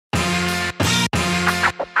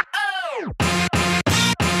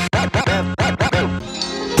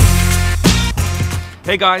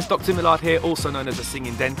Hey guys, Dr. Millard here, also known as the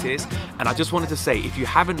Singing Dentist, and I just wanted to say, if you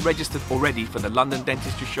haven't registered already for the London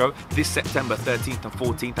Dentistry Show this September 13th and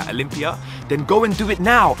 14th at Olympia, then go and do it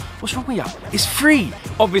now. What's wrong with you? It's free.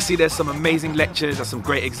 Obviously, there's some amazing lectures, there's some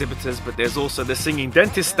great exhibitors, but there's also the Singing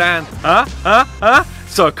Dentist stand.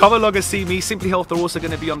 So come along and see me. Simply Health are also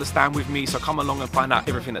going to be on the stand with me, so come along and find out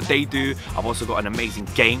everything that they do. I've also got an amazing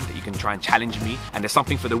game that you can try and challenge me, and there's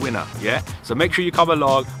something for the winner, yeah? So make sure you come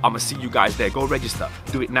along. I'm going to see you guys there. Go register.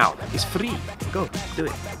 Do it now. It's free. Go, do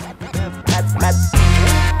it.